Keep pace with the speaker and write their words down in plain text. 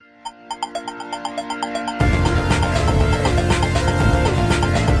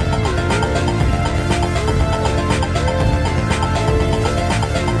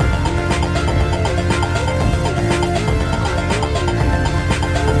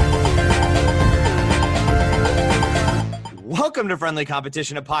Welcome to Friendly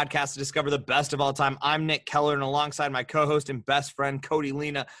Competition, a podcast to discover the best of all time. I'm Nick Keller, and alongside my co-host and best friend, Cody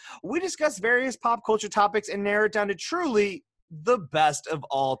Lena, we discuss various pop culture topics and narrow it down to truly the best of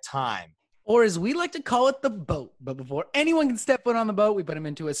all time. Or as we like to call it, the boat. But before anyone can step foot on the boat, we put them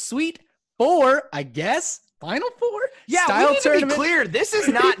into a sweet four, I guess, Final Four Yeah, style we need tournament. to be clear. This is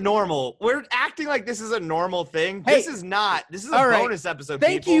not normal. We're acting like this is a normal thing. Hey, this is not. This is a all right. bonus episode,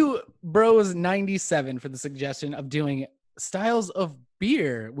 Thank people. you, Bros97, for the suggestion of doing styles of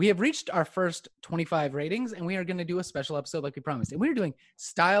beer. We have reached our first 25 ratings, and we are going to do a special episode like we promised. And we're doing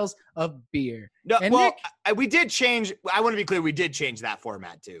styles of beer. No, And well, Nick, we did change. I want to be clear. We did change that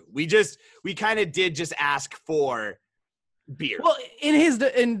format too. We kind of did just ask for beer. well,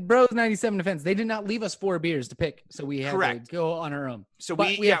 in Bros97 defense, they did not leave us 4 beers to pick, so we had Correct. to go on our own. So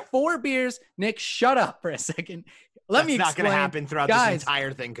But we have 4 beers. Nick, shut up for a second. Let me explain. That's not going to happen throughout Guys, this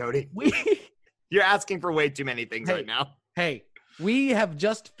entire thing, Cody. We You're asking for way too many things right now. Hey, we have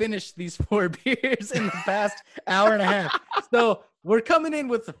just finished these 4 beers in the past hour and a half. So we're coming in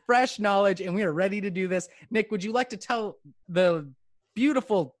with fresh knowledge, and we are ready to do this. Nick, would you like to tell the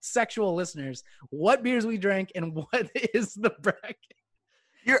beautiful sexual listeners what beers we drank and what is the bracket?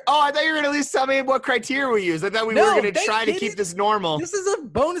 I thought you were going to at least tell me what criteria we use. I thought we were going to try to keep this normal. This is a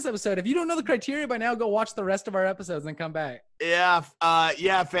bonus episode. If you don't know the criteria by now, go watch the rest of our episodes and come back. Yeah,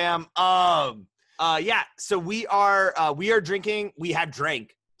 fam. So we are drinking. We have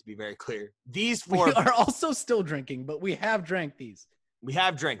drank, to be very clear. These 4. We are also still drinking, but we have drank these. We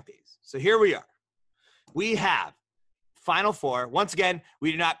have drank these. So here we are. We have Final Four. Once again,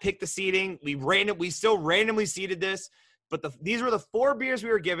 we did not pick the seeding. We still randomly seeded this, but these were the 4 beers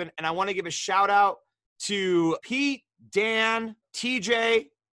we were given, and I want to give a shout out to Pete, Dan, TJ,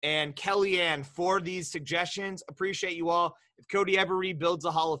 and Kellyanne for these suggestions. Appreciate you all. If Cody ever rebuilds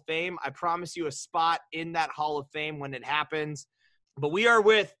a Hall of Fame, I promise you a spot in that Hall of Fame when it happens. But we are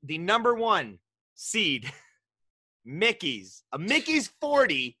with the number 1 seed, Mickey's. A Mickey's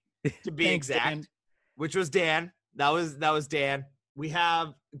 40 to be Thanks, exact, Dan. which was Dan. That was Dan. We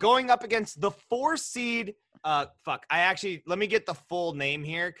have going up against the 4 seed. Let me get the full name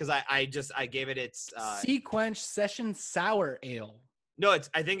here because I gave it its Sequench Session Sour Ale. No,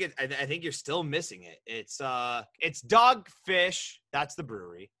 I think you're still missing it. It's Dogfish. That's the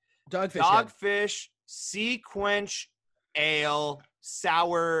brewery. Dogfish Sequench Ale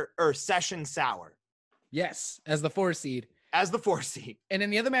Sour or Session Sour. Yes, as the 4 seed. As the 4 seed. And in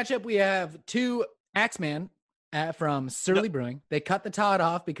the other matchup, we have 2 Axeman from Surly Brewing. They cut the Todd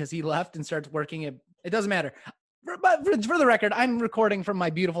off because he left and starts working at. It doesn't matter. But for the record, I'm recording from my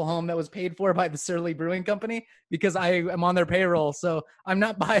beautiful home that was paid for by the Surly Brewing Company because I am on their payroll. So I'm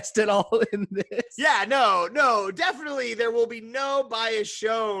not biased at all in this. Yeah, no, definitely there will be no bias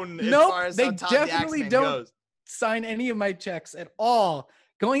shown as far as they how Tom definitely the don't goes. sign any of my checks at all.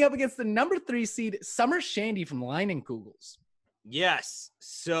 Going up against the number 3 seed, Summer Shandy from Leinenkugels. Yes.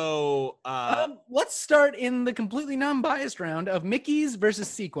 So let's start in the completely non-biased round of Mickey's versus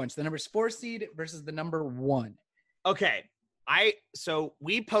Sequence, the number 4 seed versus the number 1. Okay. So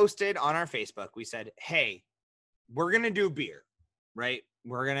we posted on our Facebook, we said, hey, we're going to do beer, right?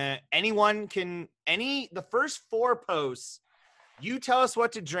 The first 4 posts, you tell us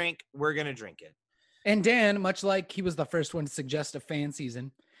what to drink, we're going to drink it. And Dan, much like he was the first one to suggest a fan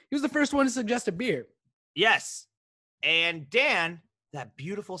season, he was the first one to suggest a beer. Yes. And Dan, that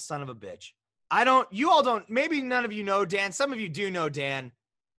beautiful son of a bitch. Maybe none of you know Dan. Some of you do know Dan.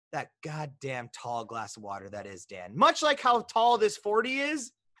 That goddamn tall glass of water that is Dan. Much like how tall this 40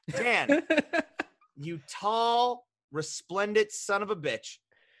 is, Dan, you tall, resplendent son of a bitch.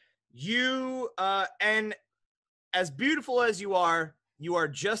 You, and as beautiful as you are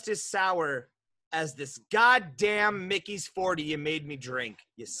just as sour as this goddamn Mickey's 40 you made me drink,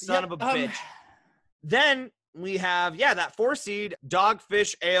 you son of a bitch. Then we have, that 4 seed,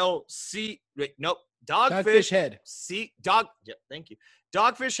 Dogfish Ale, Dogfish Head. Thank you.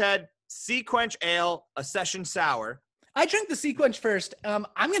 Dogfish Head, Sequench Ale, a Session Sour. I drank the Sequench first. I'm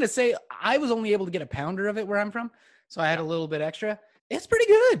going to say I was only able to get a pounder of it where I'm from, so I had a little bit extra. It's pretty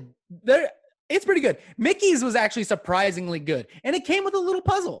good. It's pretty good. Mickey's was actually surprisingly good, and it came with a little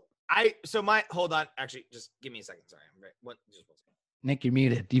puzzle. Hold on. Actually, just give me a second. Sorry. Nick, you're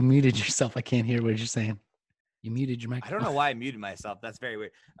muted. You muted yourself. I can't hear what you're saying. You muted your microphone. I don't know why I muted myself. That's very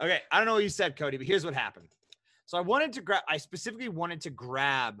weird. Okay, I don't know what you said, Cody, but here's what happened. So I specifically wanted to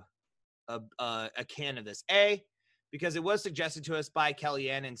grab a can of this. Because it was suggested to us by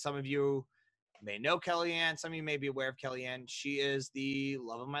Kellyanne, and some of you may know Kellyanne. Some of you may be aware of Kellyanne. She is the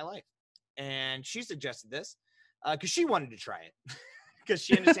love of my life. And she suggested this because she wanted to try it because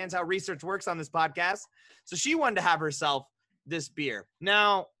she understands how research works on this podcast. So she wanted to have herself this beer.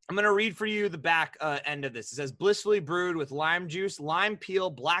 Now, I'm going to read for you the back end of this. It says, blissfully brewed with lime juice, lime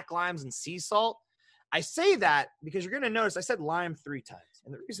peel, black limes, and sea salt. I say that because you're going to notice I said lime 3 times.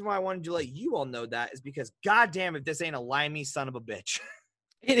 And the reason why I wanted to let you all know that is because, goddamn, if this ain't a limey son of a bitch.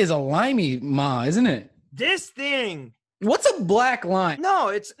 It is a limey ma, isn't it? This thing. What's a black lime?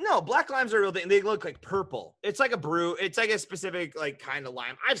 No, black limes are a real thing. They look like purple. It's like a brew. It's like a specific like kind of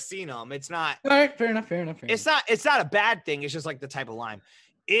lime. I've seen them. It's not. All right, fair enough. It's not a bad thing. It's just like the type of lime.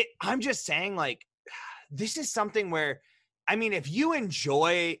 I'm just saying, like, this is something where, I mean, if you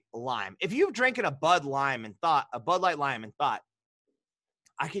enjoy lime, if you've drinking a Bud Light lime and thought,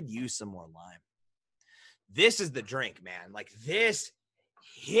 I could use some more lime. This is the drink, man. Like, this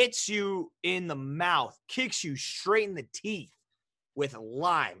hits you in the mouth, kicks you straight in the teeth with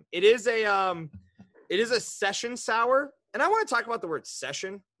lime. It is a session sour. And I want to talk about the word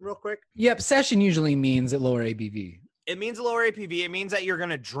session real quick. Yep. Session usually means at lower ABV. It means a lower APV. It means that you're going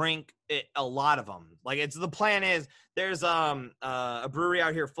to drink a lot of them. Like, the plan is there's a brewery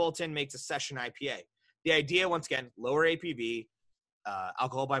out here, Fulton, makes a session IPA. The idea, once again, lower APV,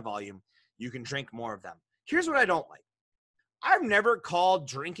 alcohol by volume. You can drink more of them. Here's what I don't like. I've never called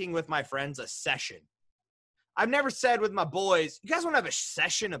drinking with my friends a session. I've never said with my boys, you guys want to have a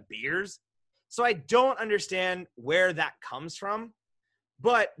session of beers? So I don't understand where that comes from.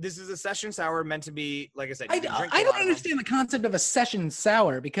 But this is a session sour meant to be, like I said, I don't understand the concept of a session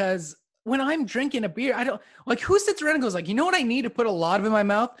sour, because when I'm drinking a beer, I don't like, who sits around and goes like, you know what I need to put a lot of in my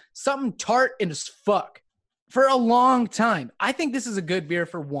mouth? Something tart and as fuck for a long time. I think this is a good beer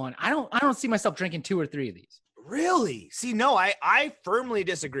for one. I don't see myself drinking 2 or 3 of these. Really? See, no, I firmly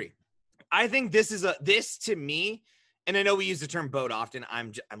disagree. I think this to me, and I know we use the term boat often.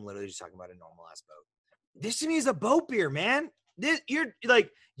 I'm literally just talking about a normal ass boat. This to me is a boat beer, man. You're like,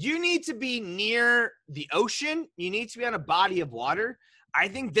 you need to be near the ocean. You need to be on a body of water. I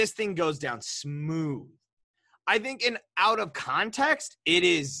think this thing goes down smooth. I think out of context, it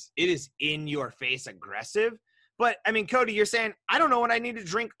is in your face aggressive. But I mean, Cody, you're saying, I don't know when I need to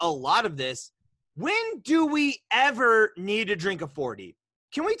drink a lot of this. When do we ever need to drink a 40?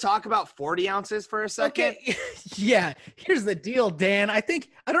 Can we talk about 40 ounces for a second? Okay. Yeah. Here's the deal, Dan. I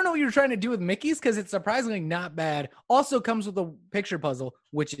don't know what you're trying to do with Mickey's, because it's surprisingly not bad. Also comes with a picture puzzle,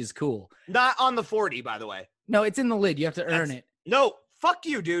 which is cool. Not on the 40, by the way. No, it's in the lid. You have to earn it. No, fuck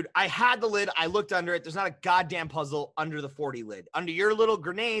you, dude. I had the lid. I looked under it. There's not a goddamn puzzle under the 40 lid. Under your little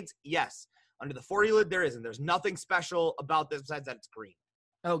grenades, yes. Under the 40 lid, there isn't. There's nothing special about this besides that it's green.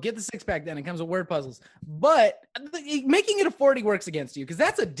 Oh, get the 6-pack then. It comes with word puzzles. But making it a 40 works against you, because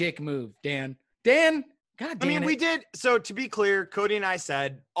that's a dick move, Dan. God damn it. I mean, we did. So to be clear, Cody and I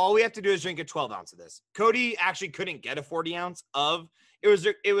said, all we have to do is drink a 12 ounce of this. Cody actually couldn't get a 40 ounce of. It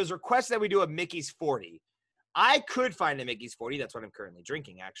was requested that we do a Mickey's 40. I could find a Mickey's 40. That's what I'm currently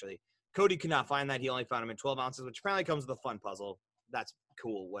drinking, actually. Cody could not find that. He only found them in 12 ounces, which apparently comes with a fun puzzle. That's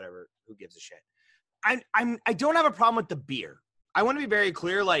cool. Whatever. Who gives a shit? I don't have a problem with the beer. I want to be very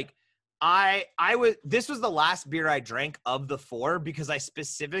clear. Like, this was the last beer I drank of the 4 because I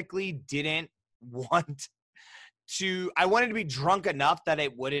specifically didn't want to, I wanted to be drunk enough that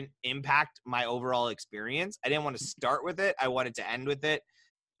it wouldn't impact my overall experience. I didn't want to start with it. I wanted to end with it.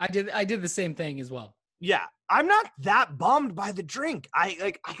 I did the same thing as well. Yeah. I'm not that bummed by the drink.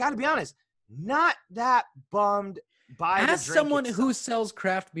 I gotta be honest, not that bummed by the drink. As someone who sells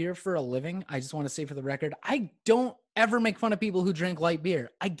craft beer for a living, I just want to say for the record, I don't ever make fun of people who drink light beer.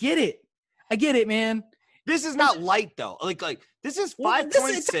 I get it, man. This is not light though. Like this is 5.6.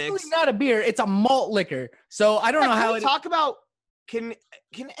 It's actually not a beer. It's a malt liquor. So I don't know how it. Talk about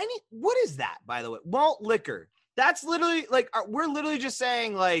what is that, by the way? Malt liquor. That's literally like we're literally just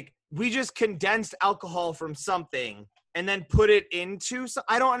saying like we just condensed alcohol from something and then put it into.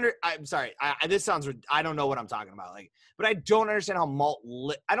 I'm sorry. This sounds. I don't know what I'm talking about. Like, but I don't understand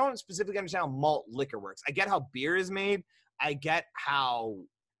how I don't specifically understand how malt liquor works. I get how beer is made. I get how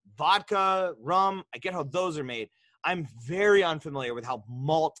vodka, rum, I get how those are made. I'm very unfamiliar with how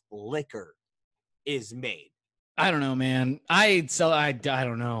malt liquor is made. I don't know, man. I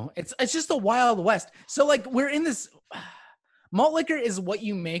don't know. It's just the Wild West. So like we're in this malt liquor is what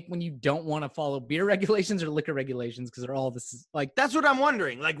you make when you don't want to follow beer regulations or liquor regulations, because they're all this like that's what I'm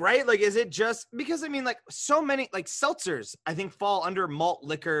wondering. Like, right? Like, is it just because I mean like so many like seltzers I think fall under malt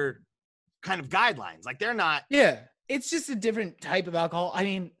liquor kind of guidelines. Like they're not. Yeah. It's just a different type of alcohol. I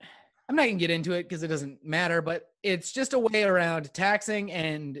mean, I'm not going to get into it because it doesn't matter, but it's just a way around taxing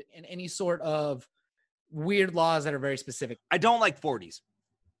and any sort of weird laws that are very specific. I don't like 40s.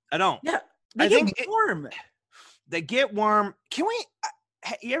 I don't. Yeah. They get warm. They get warm. Can we,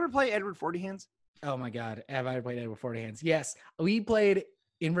 you ever play Edward 40 Hands? Oh my God. Have I played Edward 40 Hands? Yes. We played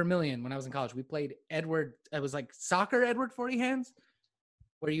in Vermilion when I was in college. We played Edward. It was like soccer Edward 40 Hands,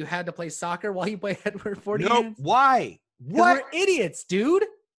 where you had to play soccer while you play Edward 40 Nope. Hands. Why? Because we're idiots, dude.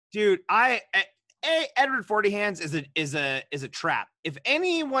 Dude, Edward 40 Hands is a trap. If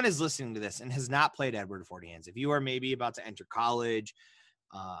anyone is listening to this and has not played Edward 40 Hands, if you are maybe about to enter college,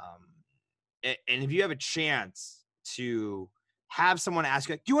 and if you have a chance to have someone ask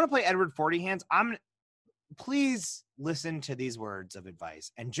you, do you want to play Edward 40 Hands? Please listen to these words of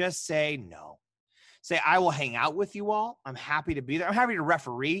advice and just say no. Say, I will hang out with you all. I'm happy to be there. I'm happy to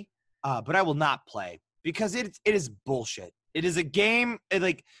referee, but I will not play because it is bullshit. It is a game.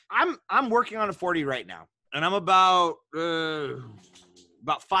 Like I'm working on a 40 right now, and I'm about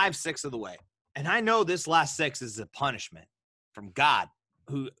 5/6 of the way. And I know this last 6 is a punishment from God,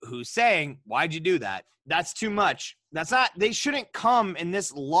 who's saying, why'd you do that? That's too much. They shouldn't come in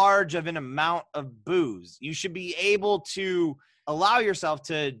this large of an amount of booze. You should be able to allow yourself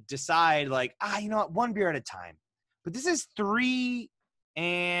to decide like, you know what, 1 beer at a time. But this is 3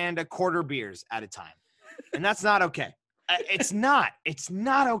 1/4 beers at a time. And that's not okay. It's not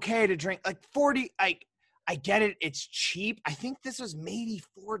okay to drink like 40. I get it. It's cheap. I think this was maybe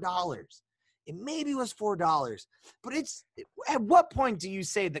 $4. It maybe was $4, but at what point do you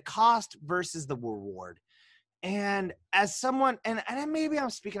say the cost versus the reward? And as someone, and maybe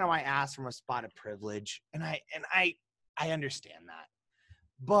I'm speaking on my ass from a spot of privilege, and I understand that,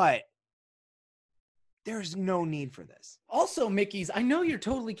 but there's no need for this. Also, Mickey's, I know you're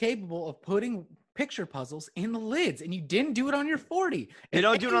totally capable of putting picture puzzles in the lids, and you didn't do it on your 40. They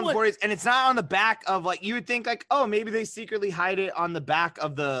don't do it on the 40s, and it's not on the back of like, you would think like, oh, maybe they secretly hide it on the back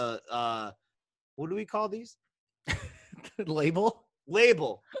of the, what do we call these? Label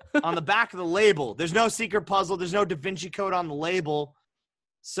on the back of the label. There's no secret puzzle. There's no Da Vinci Code on the label.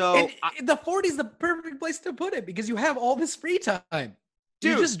 So the 40 is the perfect place to put it because you have all this free time.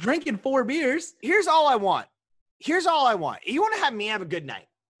 Dude, you're just drinking 4 beers. Here's all I want. You want to have me have a good night.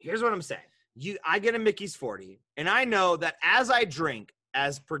 Here's what I'm saying. I get a Mickey's 40, and I know that as I drink,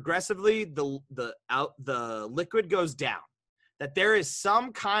 as progressively the liquid goes down, that there is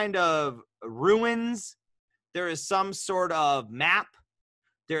some kind of ruins, there is some sort of map,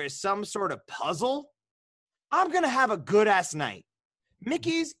 there is some sort of puzzle. I'm going to have a good-ass night.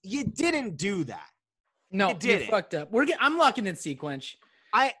 Mickey's, you didn't do that. No, you fucked up. I'm locking in Sequence.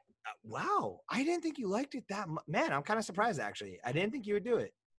 Wow, I didn't think you liked it that much. Man, I'm kind of surprised, actually. I didn't think you would do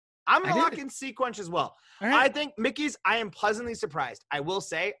it. I'm going to lock in Sequence as well. Right. I think Mickey's, I am pleasantly surprised. I will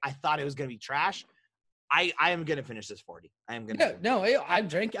say, I thought it was going to be trash. I am going to finish this 40. I am going to. No, I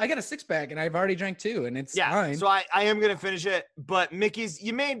got a 6-pack and I've already drank 2 and it's fine. So I am going to finish it. But Mickey's,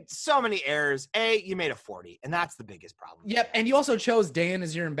 you made so many errors. You made a 40 and that's the biggest problem. Yep. And you also chose Dan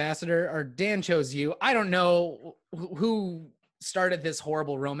as your ambassador, or Dan chose you. I don't know who started this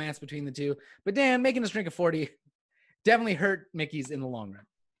horrible romance between the two, but Dan making us drink a 40 definitely hurt Mickey's in the long run.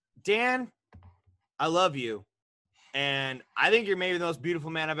 Dan, I love you. And I think you're maybe the most beautiful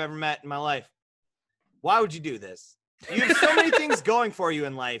man I've ever met in my life. Why would you do this? You have so many things going for you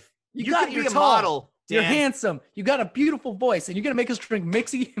in life. You could be a model. Dan. You're handsome. You got a beautiful voice, and you're gonna make us drink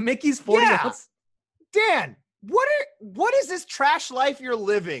Mickey's 40 ounce. Dan, what is this trash life you're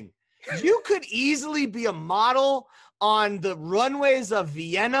living? You could easily be a model on the runways of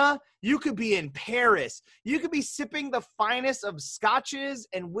Vienna. You could be in Paris. You could be sipping the finest of scotches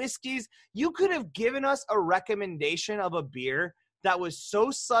and whiskeys. You could have given us a recommendation of a beer that was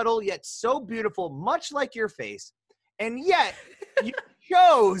so subtle yet so beautiful, much like your face. And yet you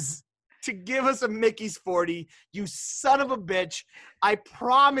chose to give us a Mickey's 40. You son of a bitch. I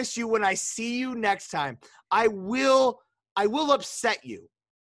promise you, when I see you next time, I will upset you.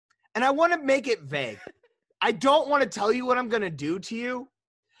 And I want to make it vague. I don't want to tell you what I'm going to do to you,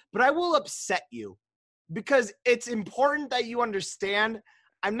 but I will upset you because it's important that you understand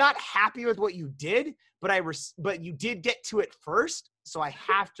I'm not happy with what you did, but you did get to it first, so I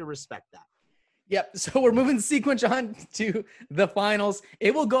have to respect that. Yep. So we're moving the Sequence on to the finals.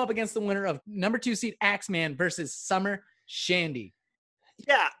 It will go up against the winner of number 2 seed Axeman versus Summer Shandy.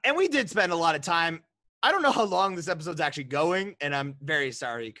 Yeah, and we did spend a lot of time. I don't know how long this episode's actually going, and I'm very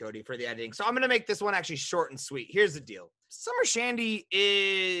sorry, Cody, for the editing. So I'm going to make this one actually short and sweet. Here's the deal. Summer Shandy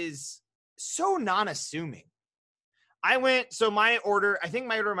is so non-assuming. My order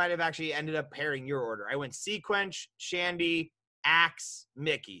might have actually ended up pairing your order. I went Sequence, Shandy, Axe,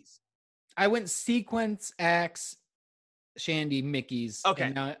 Mickey's. I went Sequence, Axe, Shandy, Mickey's. Okay.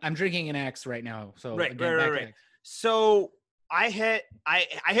 And now I'm drinking an Axe right now. So right. So I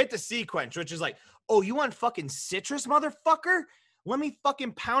hit the Sequence, which is like, oh, you want fucking citrus, motherfucker? Let me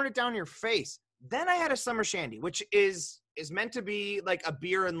fucking pound it down your face. Then I had a summer shandy, which is meant to be like a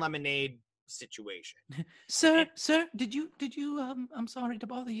beer and lemonade situation. Sir, did you I'm sorry to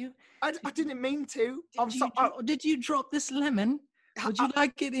bother you. I didn't mean to. I'm sorry. Did you drop this lemon? Would you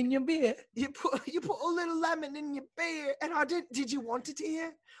like it in your beer? You put a little lemon in your beer, and I didn't. Did you want it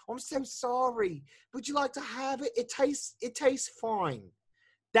here? I'm so sorry. Would you like to have it? It tastes fine.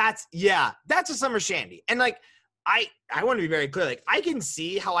 That's a summer shandy. And like, I want to be very clear. Like, I can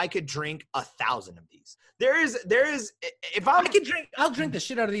see how I could drink 1,000 of these. There is if I'll drink the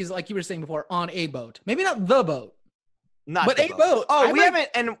shit out of these, like you were saying before, on a boat. Maybe not the boat. Not but a boat. Oh, haven't,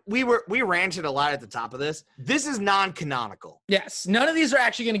 and we ranted a lot at the top of this. This is non-canonical. Yes, none of these are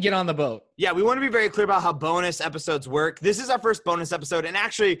actually going to get on the boat. Yeah, we want to be very clear about how bonus episodes work. This is our first bonus episode, and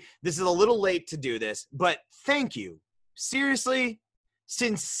actually, this is a little late to do this, but thank you. Seriously,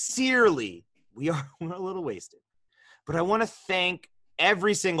 sincerely, we're a little wasted. But I want to thank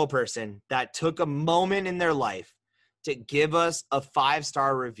every single person that took a moment in their life to give us a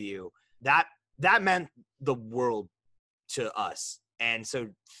 5-star review. That meant the world to us. And so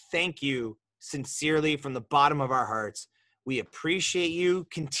thank you sincerely from the bottom of our hearts. We appreciate you.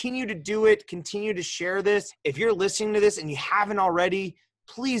 Continue to do it. Continue to share this. If you're listening to this and you haven't already,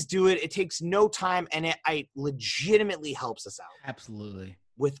 please do it. It takes no time, and it legitimately helps us out. Absolutely.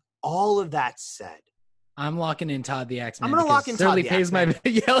 With all of that said, I'm locking in Todd the Axeman. I'm going to lock in Todd the Axeman.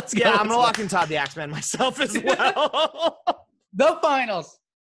 Yeah, let's go. Yeah, I'm going to lock in Todd the Axeman myself as well. The finals.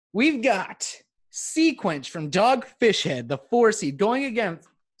 We've got Sequence from Dogfish Head, the 4 seed, going against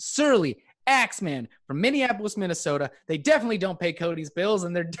Surly Axeman from Minneapolis, Minnesota. They definitely don't pay Cody's bills,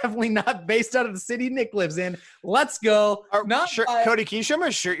 and they're definitely not based out of the city Nick lives in. Let's go. Cody, can you show me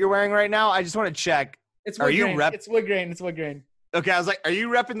a shirt you're wearing right now? I just want to check. It's wood grain. It's wood grain. It's wood grain. Okay, I was like, are you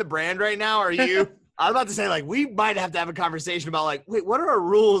repping the brand right now? Are you? I was about to say, like, we might have to have a conversation about, like, wait, what are our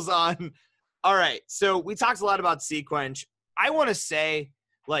rules on? All right, so we talked a lot about Sequench. I want to say,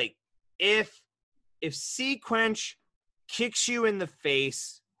 like, if Sequench kicks you in the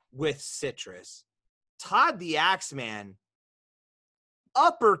face with citrus, Todd the Axeman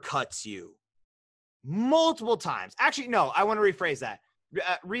uppercuts you multiple times. Actually, no, I want to rephrase that.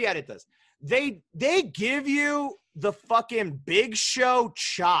 Re-edit this. They give you the fucking Big Show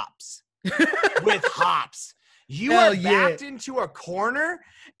chops with hops. You are backed into a corner,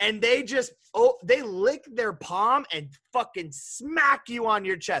 and they they lick their palm and fucking smack you on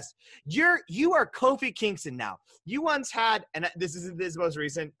your chest. You are Kofi Kingston now. You once had, and this is his most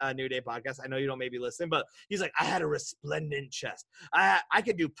recent New Day podcast. I know you don't maybe listen, but he's like, I had a resplendent chest. I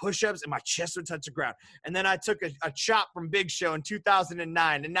could do push-ups and my chest would touch the ground. And then I took a chop from Big Show in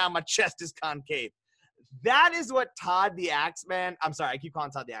 2009, and now my chest is concave. That is what Todd the Axeman, I'm sorry, I keep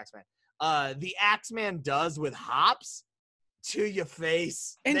calling Todd the Axeman. The Axeman does with hops to your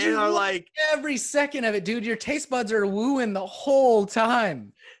face. And they are like every second of it, dude. Your taste buds are wooing the whole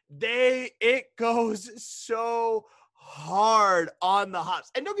time. It goes so hard on the hops.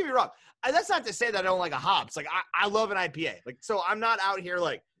 And don't get me wrong, that's not to say that I don't like a hops. Like I love an IPA. Like, so I'm not out here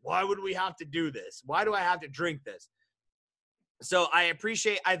like, why would we have to do this? Why do I have to drink this? So I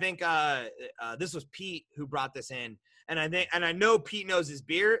think this was Pete who brought this in. And I know Pete knows his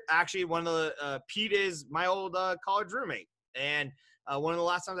beer. Actually, Pete is my old college roommate. And one of the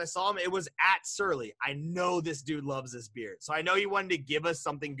last times I saw him, it was at Surly. I know this dude loves this beer. So I know he wanted to give us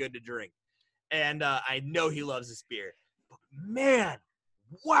something good to drink. And I know he loves this beer. But man,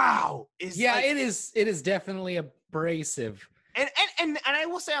 wow. It is definitely abrasive. And I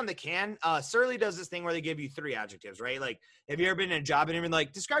will say on the can, Surly does this thing where they give you 3 adjectives, right? Like, have you ever been in a job and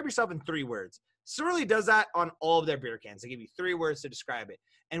like, describe yourself in 3 words? Surly does that on all of their beer cans. They give you 3 words to describe it.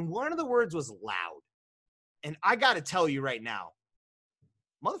 And one of the words was loud. And I got to tell you right now,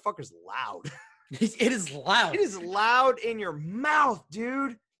 motherfucker's loud. It is loud. It is loud in your mouth,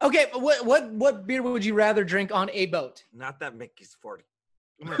 dude. Okay, but what beer would you rather drink on a boat? Not that Mickey's 40.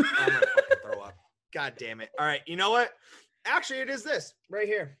 I'm gonna fucking throw up. God damn it. All right, you know what? Actually, it is this right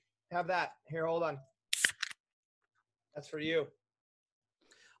here. Have that. Here, hold on. That's for you.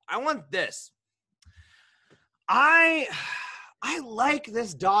 I want this. I like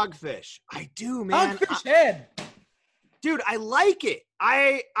this Dogfish. I do, man. Dogfish Head. Dude, I like it.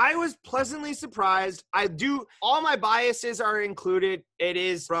 I was pleasantly surprised. I do. All my biases are included. It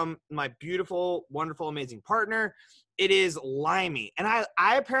is from my beautiful, wonderful, amazing partner. It is limey. And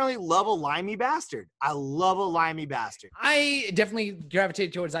I apparently love a limey bastard. I love a limey bastard. I definitely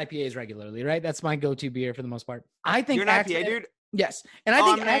gravitate towards IPAs regularly, right? That's my go-to beer for the most part. I think you're an IPA, dude? Yes. And I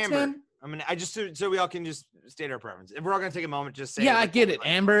think Axeman... I just so we all can just state our preference. If we're all gonna take a moment, just say. Yeah, I get it.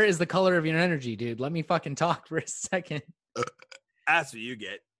 Amber is the color of your energy, dude. Let me fucking talk for a second. That's what you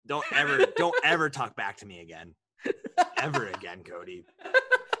get. Don't ever talk back to me again. Ever again, Cody.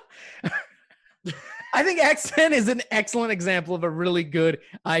 I think Axeman is an excellent example of a really good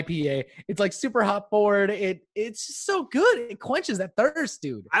IPA. It's like super hop forward. It's just so good. It quenches that thirst,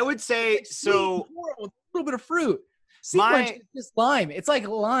 dude. I would say It's so. sweet, with a little bit of fruit. Sequence is just lime. It's like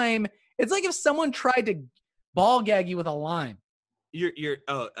lime. It's like if someone tried to ball gag you with a lime. You're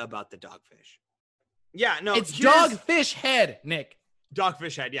about the dogfish. Yeah, no, it's dogfish head, Nick.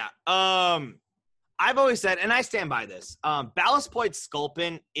 Dogfish head, yeah. I've always said, and I stand by this. Ballast Point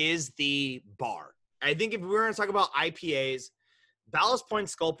Sculpin is the bar. I think if we were going to talk about IPAs, Ballast Point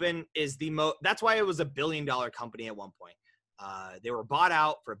Sculpin is the most. That's why it was $1 billion company at one point. They were bought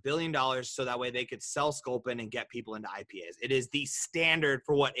out for $1 billion so that way they could sell Sculpin and get people into IPAs. It is the standard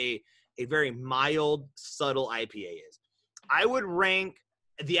for what a very mild, subtle IPA is. I would rank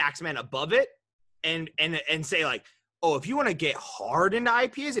the Axeman above it and say like, oh, if you want to get hard into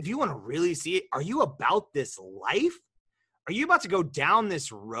IPAs, if you want to really see it, are you about this life? Are you about to go down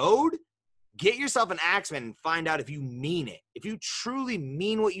this road? Get yourself an Axeman and find out if you mean it. If you truly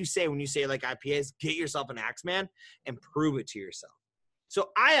mean what you say when you say like IPAs, get yourself an Axeman and prove it to yourself. So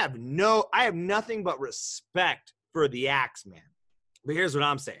I have nothing but respect for the Axeman. But here's what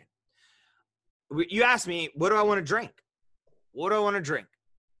I'm saying. You asked me, what do I want to drink? What do I want to drink?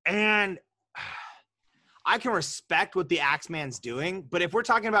 And I can respect what the Axeman's doing, but if we're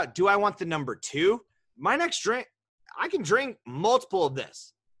talking about do I want the number 2, my next drink, I can drink multiple of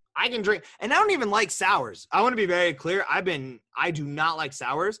this. I can drink, and I don't even like sours. I want to be very clear. I do not like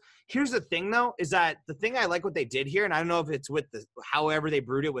sours. Here's the thing though, is that the thing I like what they did here, and I don't know if it's with however they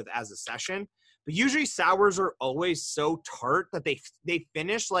brewed it with as a session, but usually sours are always so tart that they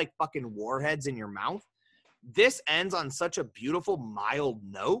finish like fucking warheads in your mouth. This ends on such a beautiful, mild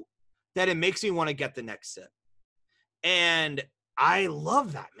note that it makes me want to get the next sip. And I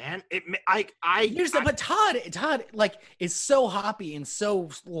love that, man. But Todd like is so hoppy and so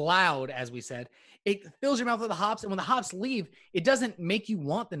loud, as we said. It fills your mouth with the hops, and when the hops leave, it doesn't make you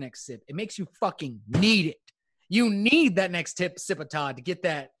want the next sip. It makes you fucking need it. You need that next sip of Todd to get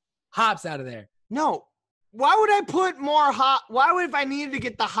that hops out of there. No. Why would I put more why would, if I needed to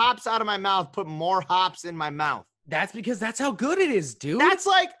get the hops out of my mouth, put more hops in my mouth? That's because that's how good it is, dude. That's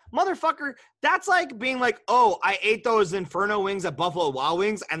like, motherfucker, that's like being like, oh, I ate those Inferno wings at Buffalo Wild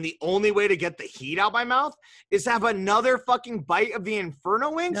Wings, and the only way to get the heat out my mouth is to have another fucking bite of the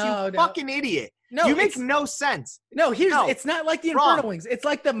Inferno wings? Fucking idiot. No, you make no sense. It's not like the Inferno wings. It's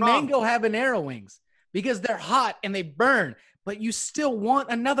like the mango habanero wings because they're hot and they burn, but you still want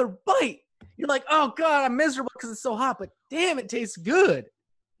another bite. You're like, oh, God, I'm miserable because it's so hot, but damn, it tastes good.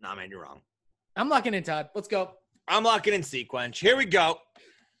 Nah, man, you're wrong. I'm locking in, Todd. Let's go. I'm locking in Sequench. Here we go.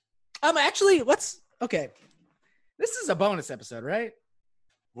 Okay. This is a bonus episode, right?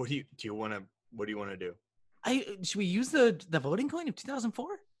 What do you want to do? Should we use the voting coin of 2004?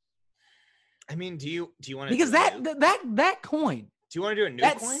 I mean, do you want to? Because that coin. Do you want to do a new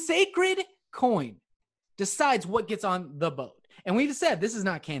coin? That sacred coin decides what gets on the boat. And we just said this is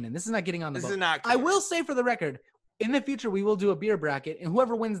not canon. This is not getting on the boat. This is not canon. I will say for the record, in the future we will do a beer bracket, and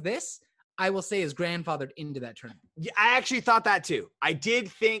whoever wins this, I will say is grandfathered into that tournament. Yeah, I actually thought that too. I did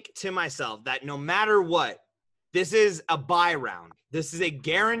think to myself that no matter what, this is a buy round. This is a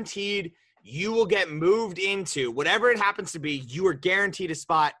guaranteed, you will get moved into whatever it happens to be. You are guaranteed a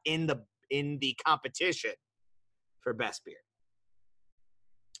spot in the competition for best beer.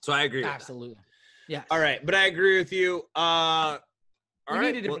 So I agree. Absolutely. Yeah. All right. But I agree with you. We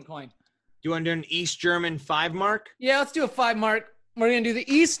need a different coin. Do you want to do an East German 5 mark? Yeah, let's do a 5 mark. We're going to do the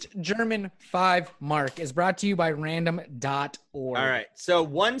East German 5 mark. Is brought to you by random.org. All right. So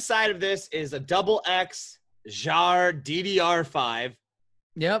one side of this is a double X Jar DDR5.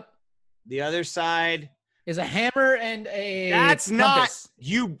 Yep. The other side is a hammer and a That's compass.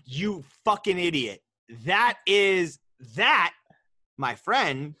 Not you fucking idiot. That, my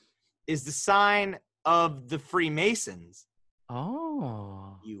friend, is the sign of the Freemasons.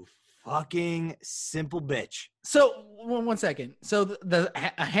 Oh. You fucking simple bitch. So one second. So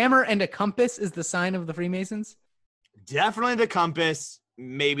a hammer and a compass is the sign of the Freemasons? Definitely the compass,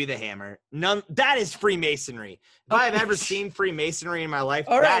 maybe the hammer. None. That is Freemasonry. If I've ever seen Freemasonry in my life,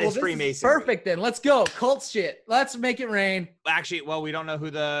 that is Freemasonry. Perfect then. Let's go. Cult shit. Let's make it rain. Actually, well, we don't know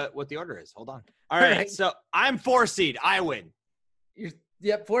what the order is. Hold on. All right. So I'm 4 seed. I win.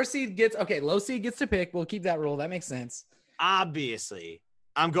 Yep. 4 seed gets low seed gets to pick. We'll keep that rule. That makes sense. Obviously,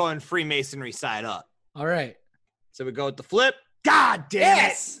 I'm going Freemasonry side up. All right. So we go with the flip. God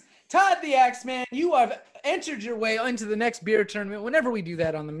damn it. Todd the Axeman, you have entered your way into the next beer tournament. Whenever we do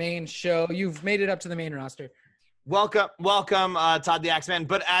that on the main show, you've made it up to the main roster. Welcome, Todd the Axeman.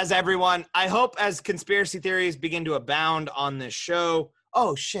 But as everyone, I hope as conspiracy theories begin to abound on this show,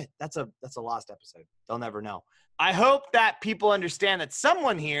 oh shit, that's a lost episode. They'll never know. I hope that people understand that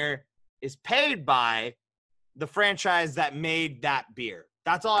someone here is paid by the franchise that made that beer.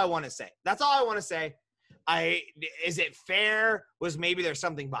 That's all I want to say. Is it fair? Was maybe there's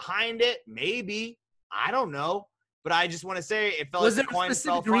something behind it? Maybe. I don't know. But I just want to say it felt Was like there the coin a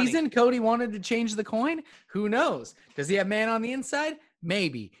specific reason Cody wanted to change the coin? Who knows? Does he have man on the inside?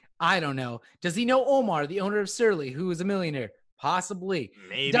 Maybe. I don't know. Does he know Omar, the owner of Surly, who is a millionaire? Possibly.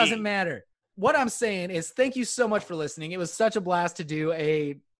 Maybe. Doesn't matter. What I'm saying is thank you so much for listening. It was such a blast to do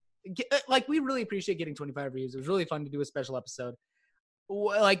we really appreciate getting 25 views. It was really fun to do a special episode.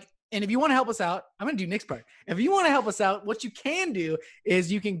 And if you want to help us out, I'm going to do Nick's part. If you want to help us out, what you can do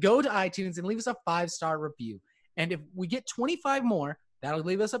is you can go to iTunes and leave us a 5-star review. And if we get 25 more, that'll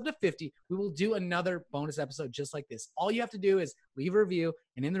leave us up to 50. We will do another bonus episode just like this. All you have to do is leave a review,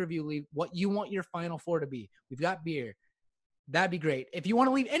 and in the review, leave what you want your final four to be. We've got beer. That'd be great. If you want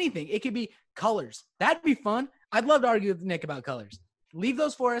to leave anything, it could be colors. That'd be fun. I'd love to argue with Nick about colors. Leave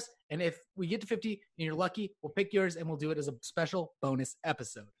those for us, and if we get to 50 and you're lucky, we'll pick yours, and we'll do it as a special bonus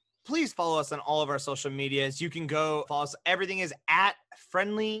episode. Please follow us on all of our social medias. You can go follow us. Everything is at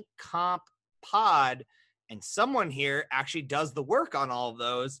Friendly Comp Pod. And someone here actually does the work on all of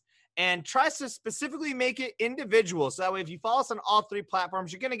those and tries to specifically make it individual. So that way, if you follow us on all 3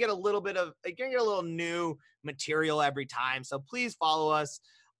 platforms, you're going to get a little new material every time. So please follow us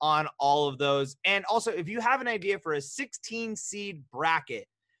on all of those. And also, if you have an idea for a 16 seed bracket,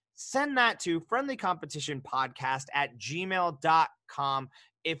 send that to friendlycompetitionpodcast@gmail.com.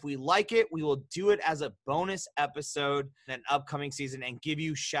 If we like it, we will do it as a bonus episode in an upcoming season and give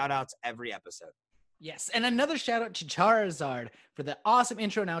you shout outs every episode. Yes, and another shout out to Charizard for the awesome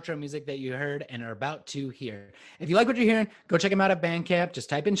intro and outro music that you heard and are about to hear. If you like what you're hearing, go check him out at Bandcamp. Just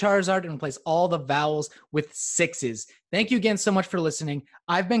type in Charizard and replace all the vowels with 6s. Thank you again so much for listening.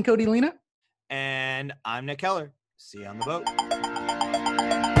 I've been Cody Lena. And I'm Nick Keller. See you on the boat.